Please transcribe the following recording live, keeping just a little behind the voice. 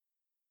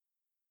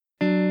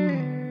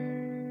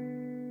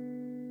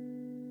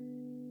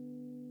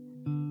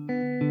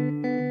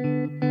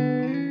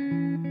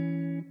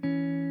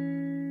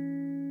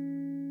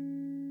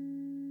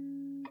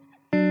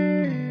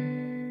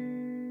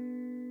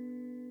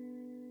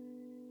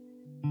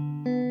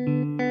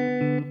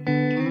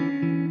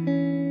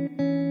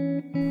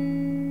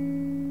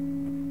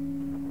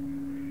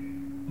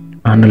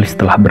Annelies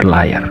telah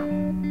berlayar.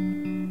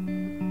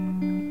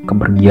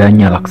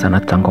 Kepergiannya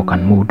laksana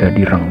cangkokan muda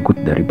direnggut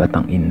dari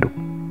batang induk.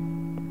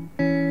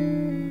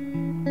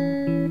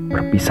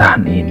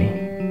 Perpisahan ini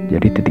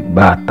jadi titik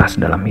batas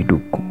dalam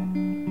hidupku.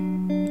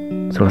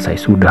 Selesai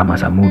sudah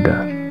masa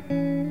muda.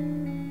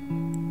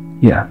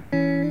 Ya,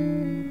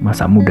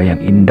 masa muda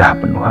yang indah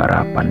penuh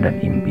harapan dan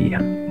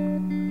impian.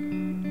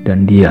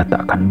 Dan dia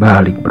tak akan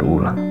balik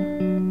berulang.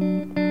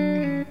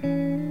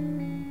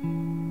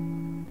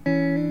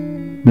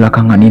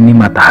 Belakangan ini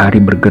matahari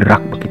bergerak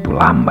begitu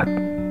lambat,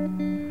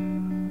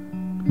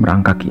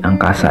 merangkaki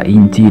angkasa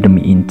inci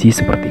demi inci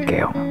seperti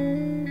keong.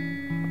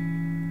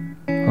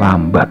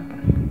 Lambat,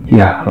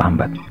 ya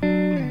lambat.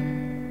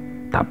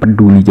 Tak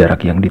peduli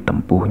jarak yang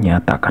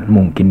ditempuhnya tak akan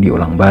mungkin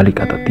diulang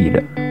balik atau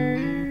tidak.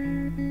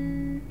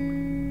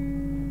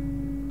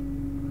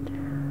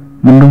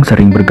 Mendung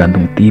sering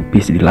bergantung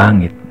tipis di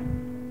langit,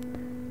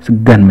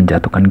 segan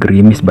menjatuhkan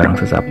gerimis barang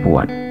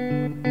sesapuan.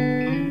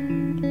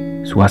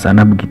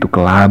 Suasana begitu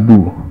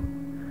kelabu,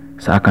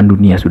 seakan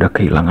dunia sudah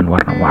kehilangan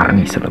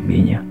warna-warni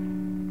selebihnya.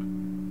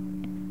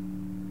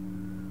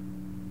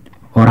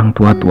 Orang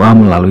tua-tua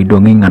melalui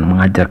dongengan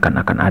mengajarkan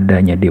akan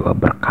adanya dewa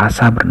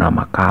berkasa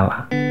bernama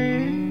Kala,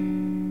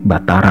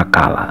 Batara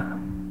Kala.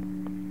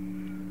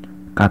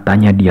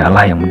 Katanya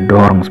dialah yang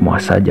mendorong semua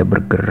saja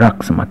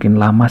bergerak semakin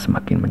lama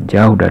semakin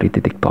menjauh dari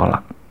titik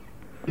tolak,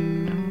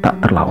 tak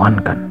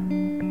terlawankan,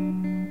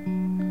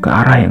 ke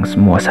arah yang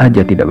semua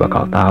saja tidak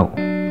bakal tahu.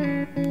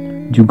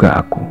 Juga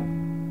aku,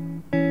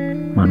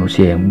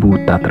 manusia yang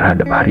buta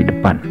terhadap hari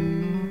depan,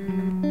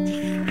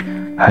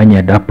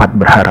 hanya dapat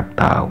berharap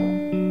tahu.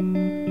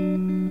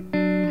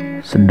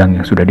 Sedang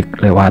yang sudah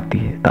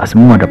dilewati tak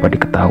semua dapat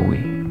diketahui.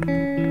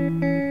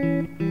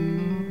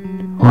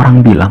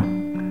 Orang bilang,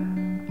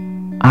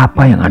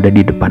 apa yang ada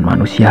di depan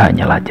manusia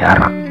hanyalah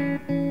jarak,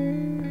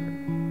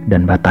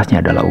 dan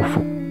batasnya adalah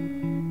ufuk.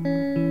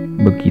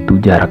 Begitu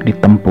jarak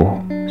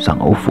ditempuh,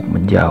 sang ufuk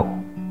menjauh.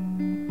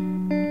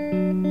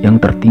 Yang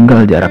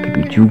tertinggal jarak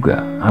itu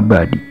juga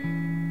abadi.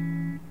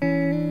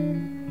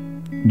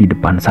 Di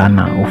depan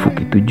sana ufuk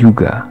itu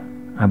juga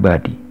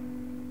abadi.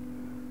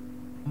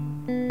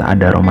 Tak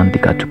ada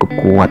romantika cukup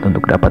kuat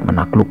untuk dapat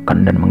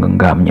menaklukkan dan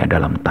menggenggamnya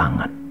dalam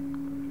tangan.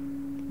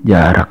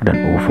 Jarak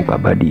dan ufuk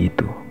abadi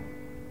itu.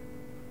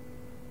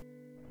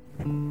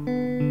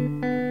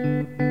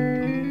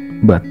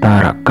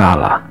 Batara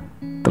Kala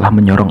telah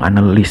menyorong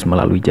Annelies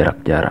melalui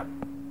jarak-jarak.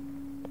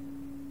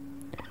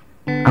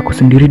 Aku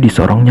sendiri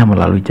disorongnya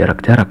melalui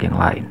jarak-jarak yang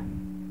lain.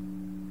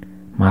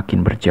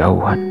 Makin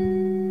berjauhan.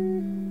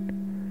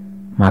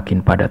 Makin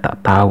pada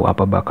tak tahu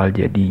apa bakal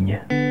jadinya.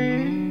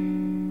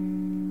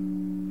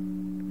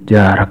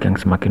 Jarak yang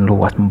semakin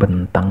luas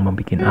membentang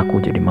membikin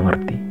aku jadi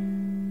mengerti.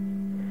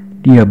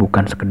 Dia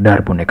bukan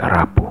sekedar boneka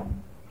rapuh.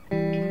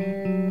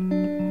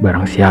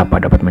 Barang siapa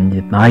dapat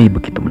mencintai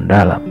begitu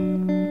mendalam,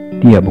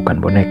 dia bukan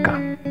boneka.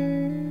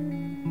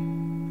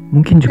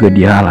 Mungkin juga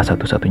dialah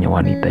satu-satunya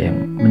wanita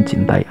yang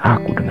mencintai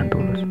aku dengan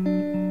tulus.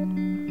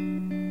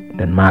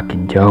 Dan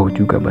makin jauh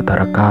juga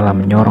Batara Kala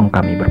menyorong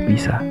kami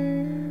berpisah,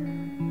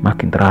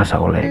 makin terasa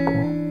olehku.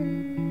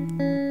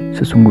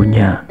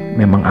 Sesungguhnya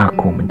memang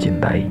aku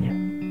mencintainya.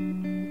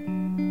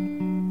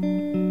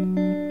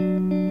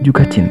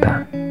 Juga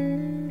cinta,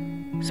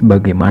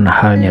 sebagaimana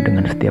halnya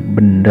dengan setiap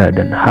benda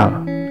dan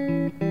hal,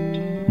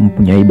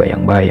 mempunyai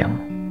bayang-bayang.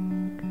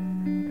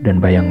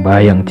 Dan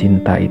bayang-bayang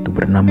cinta itu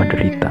bernama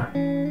derita.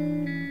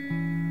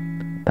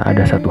 Tak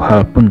ada satu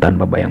hal pun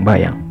tanpa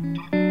bayang-bayang,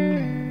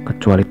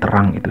 kecuali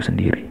terang itu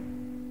sendiri.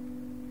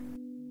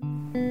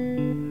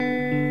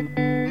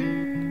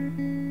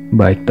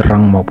 Baik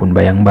terang maupun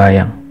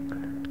bayang-bayang,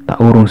 tak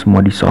urung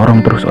semua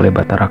disorong terus oleh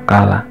Batara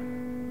Kala.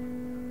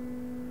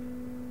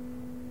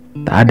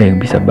 Tak ada yang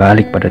bisa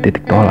balik pada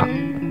titik tolak.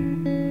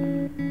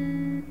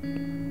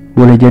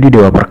 Boleh jadi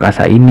dewa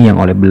perkasa ini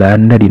yang oleh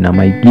Belanda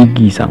dinamai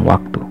gigi sang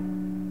waktu.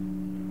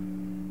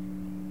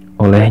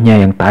 Olehnya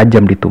yang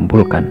tajam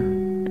ditumpulkan,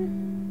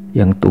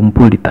 yang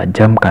tumpul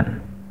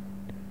ditajamkan,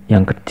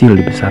 yang kecil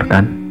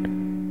dibesarkan,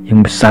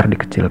 yang besar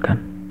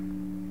dikecilkan.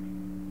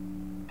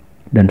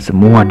 Dan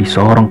semua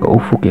disorong ke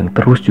ufuk yang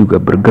terus juga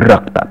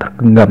bergerak tak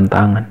tergenggam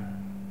tangan.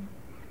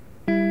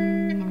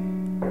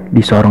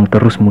 Disorong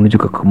terus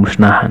menuju ke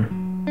kemusnahan.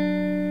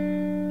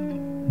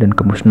 Dan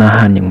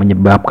kemusnahan yang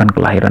menyebabkan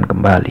kelahiran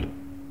kembali.